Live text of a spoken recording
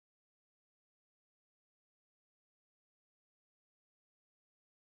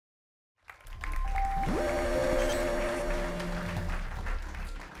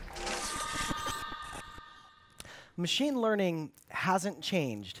Machine learning hasn't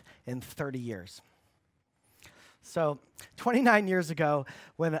changed in 30 years. So 29 years ago,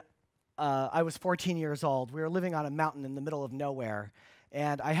 when I was 14 years old, we were living on a mountain in the middle of nowhere,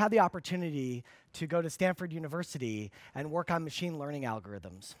 and I had the opportunity to go to Stanford University and work on machine learning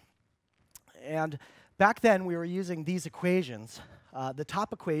algorithms. And back then, we were using these equations. The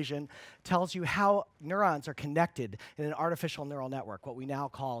top equation tells you how neurons are connected in an artificial neural network, what we now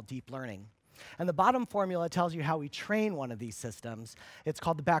call deep learning. And the bottom formula tells you how we train one of these systems. It's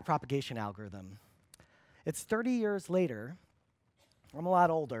called the backpropagation algorithm. It's 30 years later. I'm a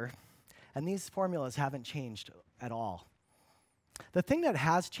lot older, and these formulas haven't changed at all. The thing that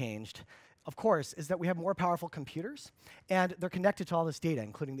has changed, of course, is that we have more powerful computers, and they're connected to all this data,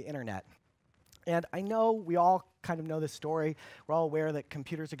 including the internet. And I know we all kind of know this story. We're all aware that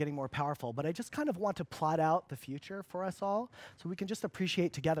computers are getting more powerful, but I just kind of want to plot out the future for us all so we can just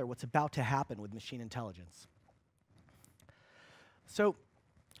appreciate together what's about to happen with machine intelligence. So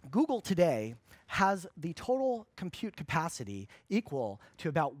Google today has the total compute capacity equal to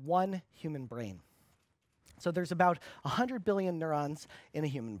about one human brain. So there's about 100 billion neurons in a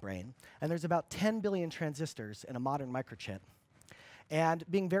human brain, and there's about 10 billion transistors in a modern microchip. And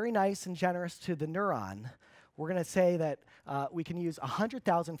being very nice and generous to the neuron, we're going to say that we can use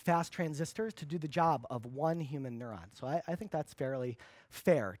 100,000 fast transistors to do the job of one human neuron. So I think that's fairly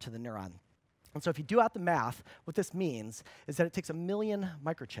fair to the neuron. And so if you do out the math, what this means is that it takes 1 million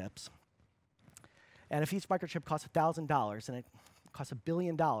microchips. And if each microchip costs $1,000, and it costs $1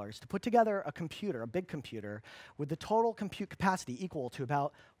 billion to put together a computer, a big computer, with the total compute capacity equal to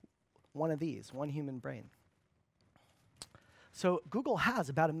about one of these, one human brain. So Google has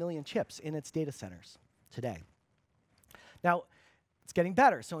about 1 million chips in its data centers today. Now, it's getting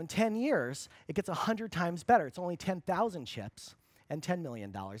better. So in 10 years, it gets 100 times better. It's only 10,000 chips and $10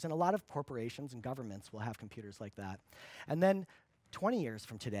 million. And a lot of corporations and governments will have computers like that. And then 20 years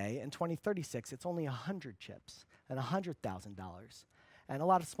from today, in 2036, it's only 100 chips and $100,000. And a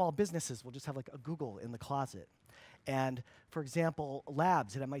lot of small businesses will just have like a Google in the closet. And for example,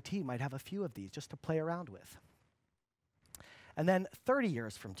 labs at MIT might have a few of these just to play around with. And then 30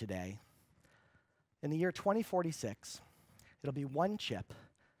 years from today, in the year 2046, it'll be one chip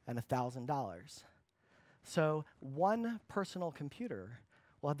and $1,000. So one personal computer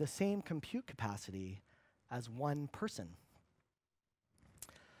will have the same compute capacity as one person.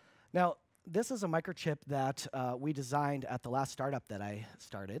 Now, this is a microchip that we designed at the last startup that I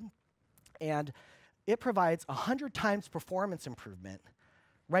started. And it provides 100 times performance improvement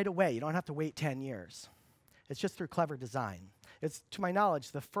right away. You don't have to wait 10 years. It's just through clever design. It's, to my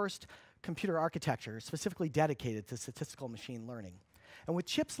knowledge, the first computer architecture specifically dedicated to statistical machine learning. And with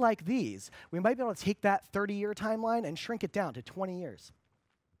chips like these, we might be able to take that 30-year timeline and shrink it down to 20 years.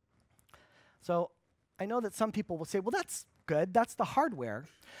 So I know that some people will say, well, that's good. That's the hardware.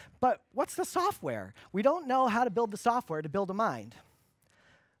 But what's the software? We don't know how to build the software to build a mind.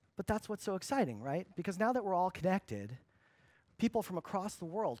 But that's what's so exciting, right? Because now that we're all connected, people from across the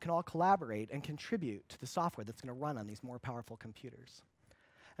world can all collaborate and contribute to the software that's going to run on these more powerful computers.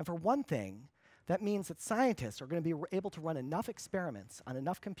 And for one thing, that means that scientists are going to be able to run enough experiments on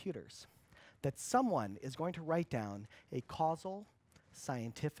enough computers that someone is going to write down a causal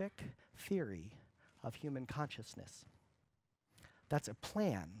scientific theory of human consciousness. That's a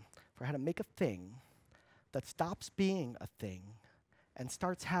plan for how to make a thing that stops being a thing and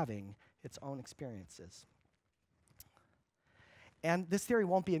starts having its own experiences. And this theory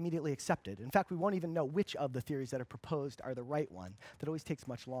won't be immediately accepted. In fact, we won't even know which of the theories that are proposed are the right one. That always takes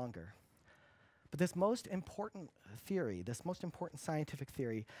much longer. But this most important theory, this most important scientific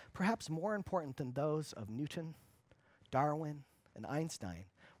theory, perhaps more important than those of Newton, Darwin, and Einstein,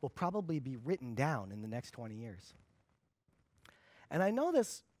 will probably be written down in the next 20 years. And I know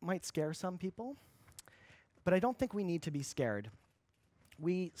this might scare some people, but I don't think we need to be scared.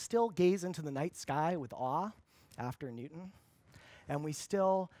 We still gaze into the night sky with awe after Newton. And we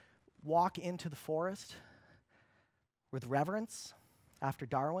still walk into the forest with reverence after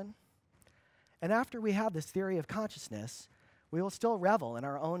Darwin. And after we have this theory of consciousness, we will still revel in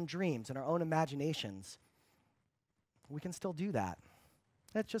our own dreams and our own imaginations. We can still do that.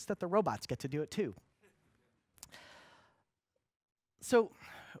 It's just that the robots get to do it too. So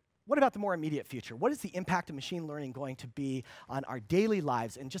what about the more immediate future? What is the impact of machine learning going to be on our daily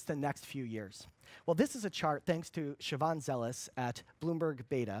lives in just the next few years? Well, this is a chart thanks to Siobhan Zealous at Bloomberg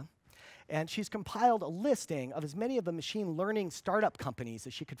Beta. And she's compiled a listing of as many of the machine learning startup companies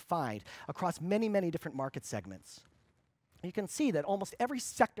as she could find across many, many different market segments. You can see that almost every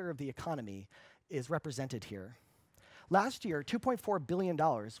sector of the economy is represented here. Last year, $2.4 billion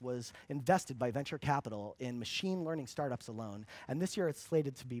was invested by venture capital in machine learning startups alone, and this year it's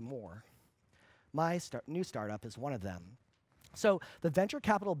slated to be more. My new startup is one of them. So the venture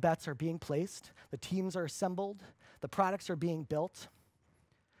capital bets are being placed, the teams are assembled, the products are being built.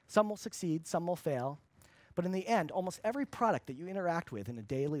 Some will succeed, some will fail, but in the end, almost every product that you interact with in a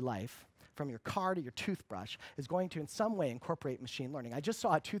daily life, from your car to your toothbrush, is going to in some way incorporate machine learning. I just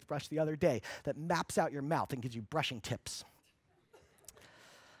saw a toothbrush the other day that maps out your mouth and gives you brushing tips.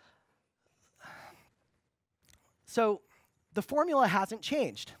 So the formula hasn't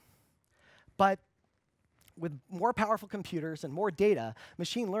changed, but with more powerful computers and more data,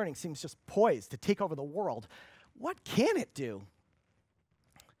 machine learning seems just poised to take over the world. What can it do?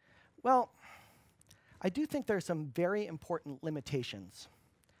 Well, I do think there are some very important limitations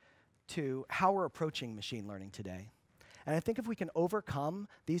to how we're approaching machine learning today. And I think if we can overcome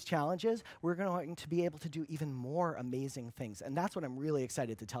these challenges, we're going to be able to do even more amazing things. And that's what I'm really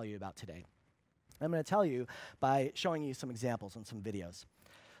excited to tell you about today. I'm going to tell you by showing you some examples and some videos.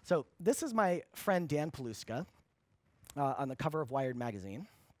 So this is my friend Dan Paluska on the cover of Wired magazine.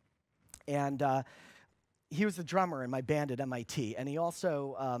 And he was the drummer in my band at MIT. And he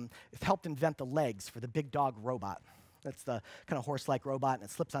also helped invent the legs for the big dog robot. That's the kind of horse-like robot, and it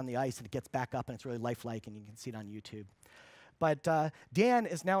slips on the ice, and it gets back up, and it's really lifelike, and you can see it on YouTube. But Dan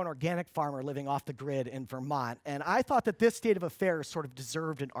is now an organic farmer living off the grid in Vermont, and I thought that this state of affairs sort of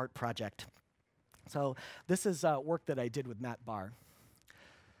deserved an art project. So this is work that I did with Matt Barr.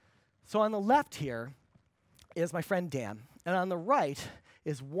 So on the left here is my friend Dan, and on the right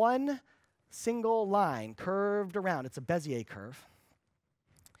is one single line curved around. It's a Bezier curve.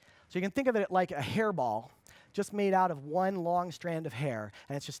 So you can think of it like a hairball, just made out of one long strand of hair,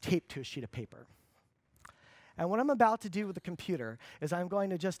 and it's just taped to a sheet of paper. And what I'm about to do with the computer is I'm going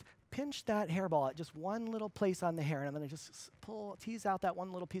to just pinch that hairball at just one little place on the hair, and I'm going to just tease out that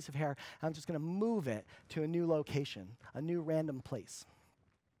one little piece of hair, and I'm just going to move it to a new location, a new random place.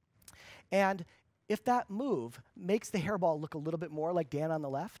 And if that move makes the hairball look a little bit more like Dan on the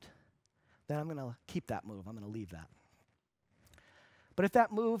left, then I'm going to keep that move. I'm going to leave that. But if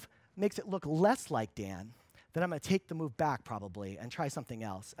that move makes it look less like Dan, then I'm going to take the move back probably and try something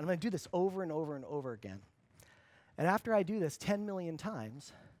else. And I'm going to do this over and over and over again. And after I do this 10 million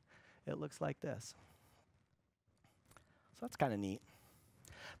times, it looks like this. So that's kind of neat.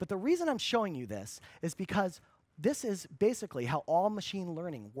 But the reason I'm showing you this is because this is basically how all machine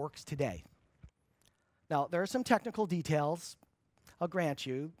learning works today. Now, there are some technical details, I'll grant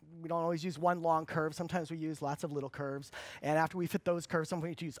you. We don't always use one long curve. Sometimes we use lots of little curves. And after we fit those curves,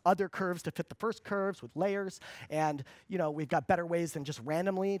 sometimes we use other curves to fit the first curves with layers. And we've got better ways than just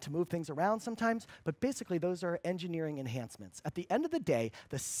randomly to move things around sometimes. But basically, those are engineering enhancements. At the end of the day,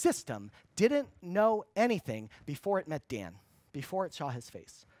 the system didn't know anything before it met Dan, before it saw his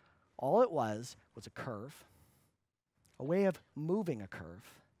face. All it was a curve, a way of moving a curve,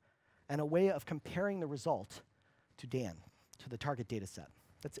 and a way of comparing the result to Dan, to the target data set.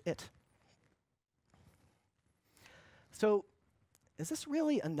 That's it. So is this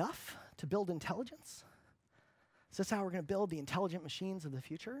really enough to build intelligence? Is this how we're going to build the intelligent machines of the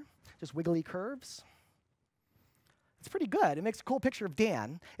future? Just wiggly curves? It's pretty good. It makes a cool picture of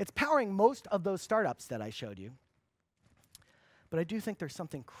Dan. It's powering most of those startups that I showed you. But I do think there's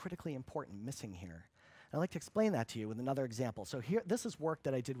something critically important missing here. And I'd like to explain that to you with another example. So here, this is work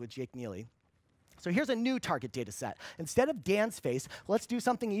that I did with Jake Neely. So here's a new target data set. Instead of Dan's face, let's do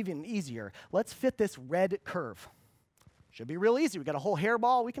something even easier. Let's fit this red curve. Should be real easy. We've got a whole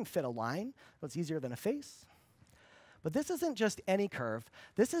hairball. We can fit a line. It's easier than a face. But this isn't just any curve.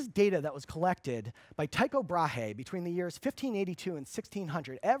 This is data that was collected by Tycho Brahe between the years 1582 and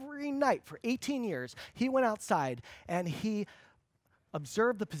 1600. Every night for 18 years, he went outside and he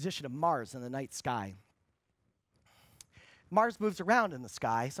observed the position of Mars in the night sky. Mars moves around in the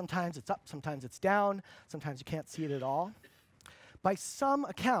sky. Sometimes it's up, sometimes it's down, sometimes you can't see it at all. By some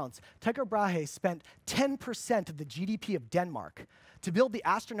accounts, Tycho Brahe spent 10% of the GDP of Denmark to build the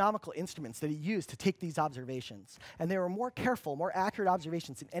astronomical instruments that he used to take these observations. And they were more careful, more accurate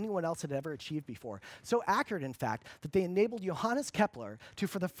observations than anyone else had ever achieved before. So accurate, in fact, that they enabled Johannes Kepler to,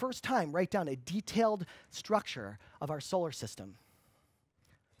 for the first time, write down a detailed structure of our solar system.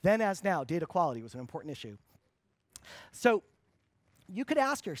 Then, as now, data quality was an important issue. So you could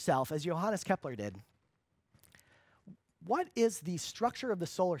ask yourself, as Johannes Kepler did, what is the structure of the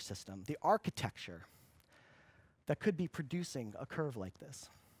solar system, the architecture, that could be producing a curve like this?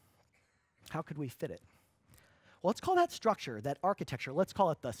 How could we fit it? Well, let's call that structure, that architecture, let's call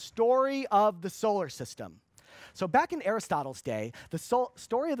it the story of the solar system. So back in Aristotle's day, the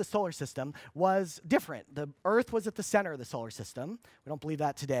story of the solar system was different. The Earth was at the center of the solar system. We don't believe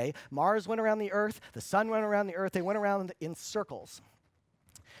that today. Mars went around the Earth. The sun went around the Earth. They went around in circles.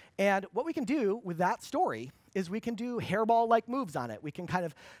 And what we can do with that story is we can do hairball-like moves on it. We can kind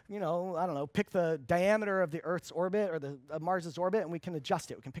of, I don't know, pick the diameter of the Earth's orbit or of Mars's orbit, and we can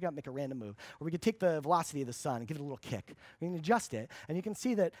adjust it. We can pick it up, make a random move. Or we can take the velocity of the sun and give it a little kick. We can adjust it. And you can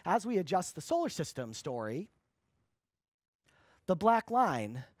see that as we adjust the solar system story, the black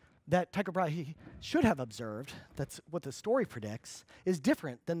line that Tycho Brahe should have observed, that's what the story predicts, is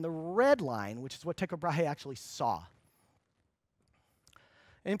different than the red line, which is what Tycho Brahe actually saw.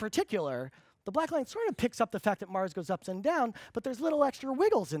 In particular, the black line sort of picks up the fact that Mars goes up and down, but there's little extra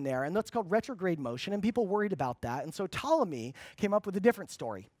wiggles in there, and that's called retrograde motion, and people worried about that. And so Ptolemy came up with a different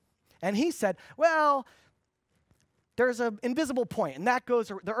story. And he said, well, there's an invisible point, and that goes,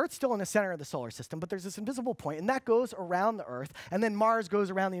 the Earth's still in the center of the solar system, but there's this invisible point, and that goes around the Earth, and then Mars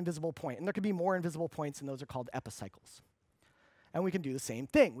goes around the invisible point, and there could be more invisible points, and those are called epicycles. And we can do the same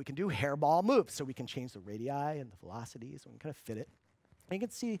thing. We can do hairball moves, so we can change the radii and the velocities, and we can kind of fit it. And you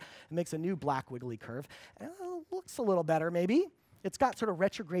can see it makes a new black wiggly curve. And it looks a little better, maybe. It's got sort of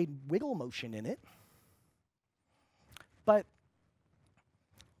retrograde wiggle motion in it. But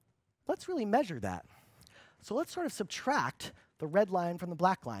let's really measure that. So let's sort of subtract the red line from the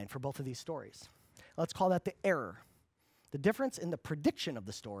black line for both of these stories. Let's call that the error, the difference in the prediction of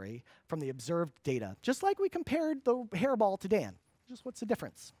the story from the observed data, just like we compared the hairball to Dan. Just what's the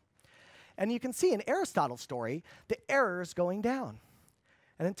difference? And you can see in Aristotle's story, the error is going down.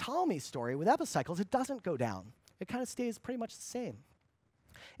 And in Ptolemy's story, with epicycles, it doesn't go down. It kind of stays pretty much the same.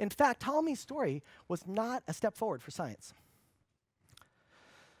 In fact, Ptolemy's story was not a step forward for science.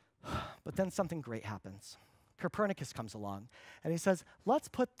 But then something great happens. Copernicus comes along, and he says, let's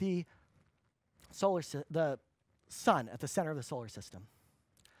put the sun at the center of the solar system.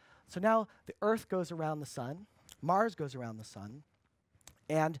 So now the Earth goes around the sun, Mars goes around the sun,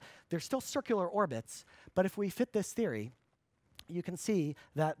 and they're still circular orbits, but if we fit this theory, you can see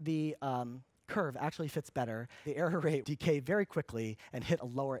that the curve actually fits better. The error rate decayed very quickly and hit a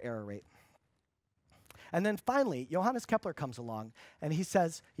lower error rate. And then finally, Johannes Kepler comes along, and he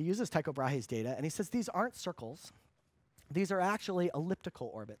says, he uses Tycho Brahe's data, and he says these aren't circles. These are actually elliptical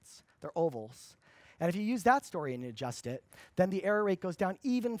orbits. They're ovals. And if you use that story and adjust it, then the error rate goes down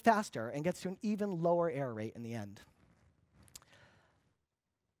even faster and gets to an even lower error rate in the end.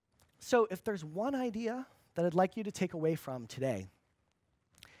 So if there's one idea that I'd like you to take away from today,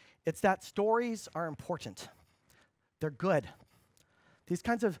 it's that stories are important. They're good. These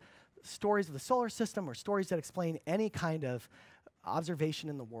kinds of stories of the solar system or stories that explain any kind of observation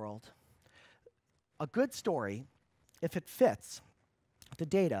in the world, a good story, if it fits the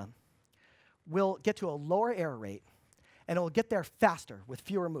data, will get to a lower error rate, and it will get there faster with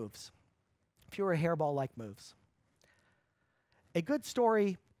fewer moves, fewer hairball-like moves. A good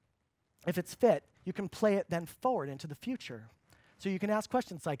story, if it's fit, you can play it then forward into the future. So you can ask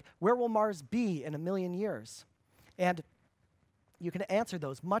questions like, where will Mars be in 1,000,000 years? And you can answer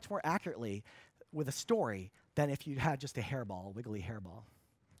those much more accurately with a story than if you had just a hairball, a wiggly hairball.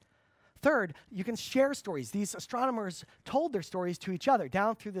 Third, you can share stories. These astronomers told their stories to each other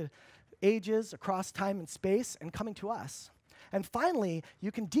down through the ages, across time and space, and coming to us. And finally,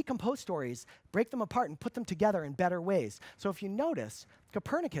 you can decompose stories, break them apart, and put them together in better ways. So if you notice,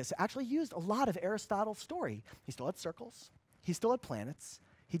 Copernicus actually used a lot of Aristotle's story. He still had circles. He still had planets.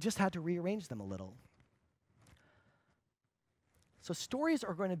 He just had to rearrange them a little. So stories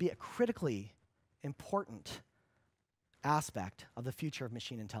are going to be a critically important aspect of the future of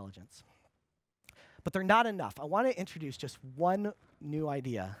machine intelligence. But they're not enough. I want to introduce just one new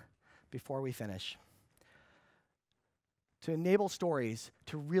idea before we finish to enable stories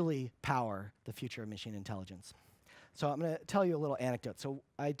to really power the future of machine intelligence. So I'm going to tell you a little anecdote. So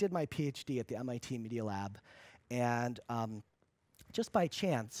I did my PhD at the MIT Media Lab, and just by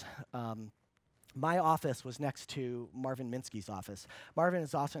chance, my office was next to Marvin Minsky's office. Marvin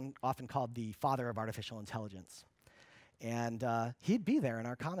is often called the father of artificial intelligence. And he'd be there in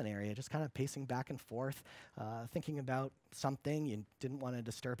our common area, just kind of pacing back and forth, thinking about something. You didn't want to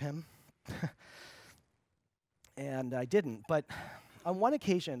disturb him. And I didn't. But on one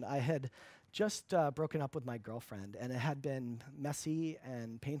occasion, I had just broken up with my girlfriend, and it had been messy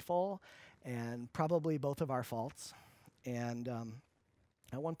and painful, and probably both of our faults. And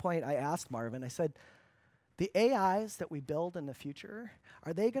at one point, I asked Marvin, I said, the AIs that we build in the future,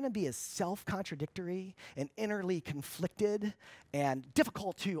 are they going to be as self-contradictory and innerly conflicted and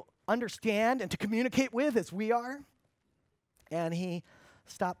difficult to understand and to communicate with as we are? And he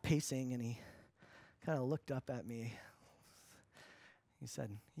stopped pacing, and he kind of looked up at me. He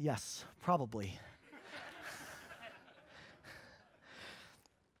said, "Yes, probably."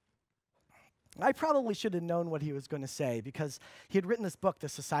 I probably should have known what he was going to say because he had written this book, The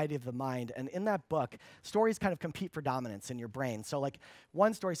Society of the Mind, and in that book, stories kind of compete for dominance in your brain. So like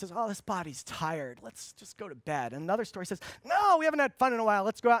one story says, "Oh, this body's tired, let's just go to bed." And another story says, "No, we haven't had fun in a while,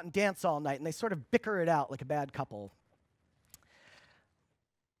 let's go out and dance all night." And they sort of bicker it out like a bad couple.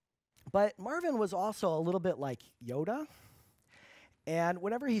 But Marvin was also a little bit like Yoda. And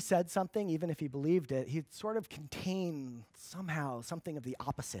whenever he said something, even if he believed it, he'd sort of contain somehow something of the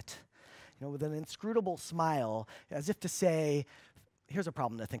opposite. With an inscrutable smile, as if to say, here's a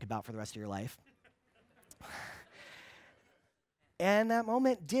problem to think about for the rest of your life. And that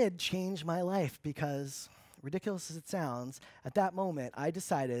moment did change my life because, ridiculous as it sounds, at that moment, I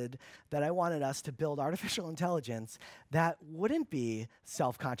decided that I wanted us to build artificial intelligence that wouldn't be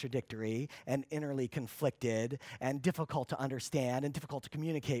self-contradictory and innerly conflicted and difficult to understand and difficult to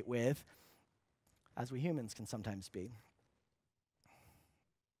communicate with, as we humans can sometimes be.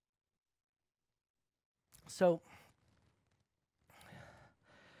 So,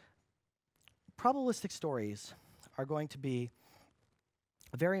 probabilistic stories are going to be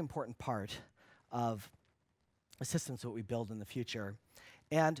a very important part of the systems that we build in the future.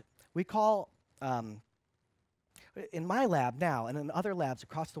 And we call, in my lab now and in other labs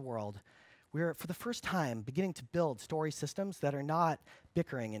across the world, we're for the first time beginning to build story systems that are not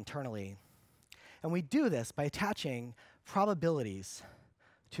bickering internally. And we do this by attaching probabilities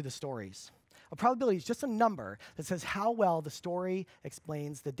to the stories. A probability is just a number that says how well the story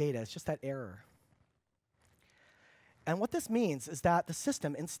explains the data. It's just that error. And what this means is that the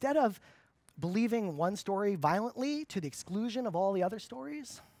system, instead of believing one story violently to the exclusion of all the other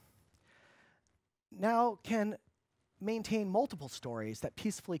stories, now can maintain multiple stories that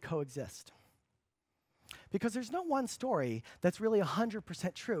peacefully coexist. Because there's no one story that's really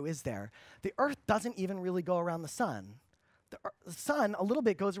 100% true, is there? The Earth doesn't even really go around the sun. The sun a little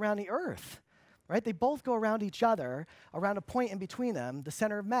bit goes around the Earth. Right? They both go around each other, around a point in between them, the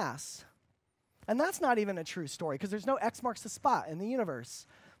center of mass. And that's not even a true story, because there's no X marks the spot in the universe.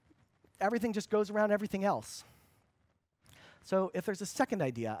 Everything just goes around everything else. So if there's a second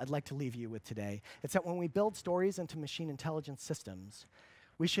idea I'd like to leave you with today, it's that when we build stories into machine intelligence systems,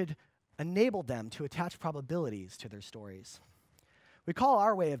 we should enable them to attach probabilities to their stories. We call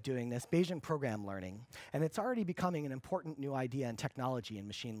our way of doing this Bayesian program learning, and it's already becoming an important new idea in technology and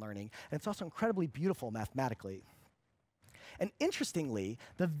machine learning, and it's also incredibly beautiful mathematically. And interestingly,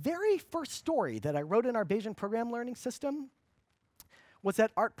 the very first story that I wrote in our Bayesian program learning system was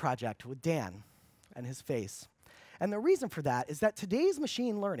that art project with Dan and his face. And the reason for that is that today's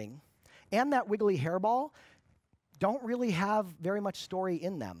machine learning and that wiggly hairball don't really have very much story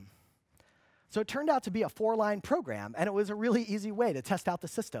in them. So it turned out to be a 4-line program, and it was a really easy way to test out the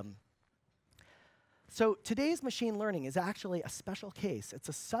system. So today's machine learning is actually a special case. It's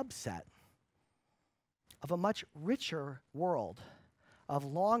a subset of a much richer world of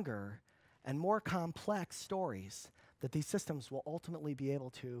longer and more complex stories that these systems will ultimately be able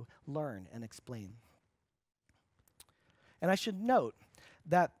to learn and explain. And I should note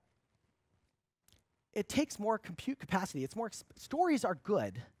that it takes more compute capacity. Stories are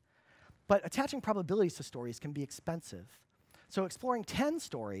good, but attaching probabilities to stories can be expensive. So exploring 10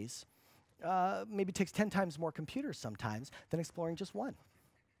 stories maybe takes 10 times more computers sometimes than exploring just one.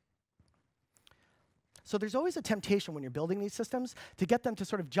 So there's always a temptation when you're building these systems to get them to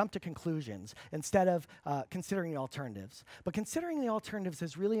sort of jump to conclusions instead of considering the alternatives. But considering the alternatives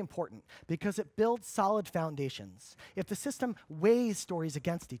is really important because it builds solid foundations. If the system weighs stories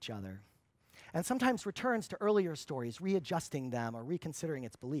against each other, and sometimes returns to earlier stories, readjusting them or reconsidering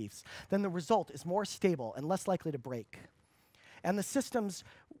its beliefs, then the result is more stable and less likely to break. And the systems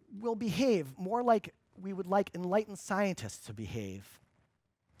will behave more like we would like enlightened scientists to behave,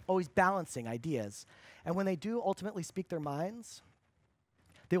 always balancing ideas. And when they do ultimately speak their minds,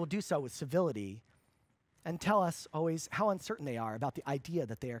 they will do so with civility and tell us always how uncertain they are about the idea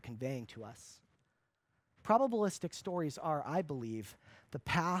that they are conveying to us. Probabilistic stories are, I believe, the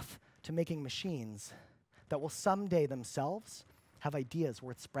path to making machines that will someday themselves have ideas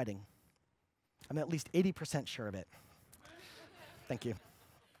worth spreading. I'm at least 80% sure of it. Thank you.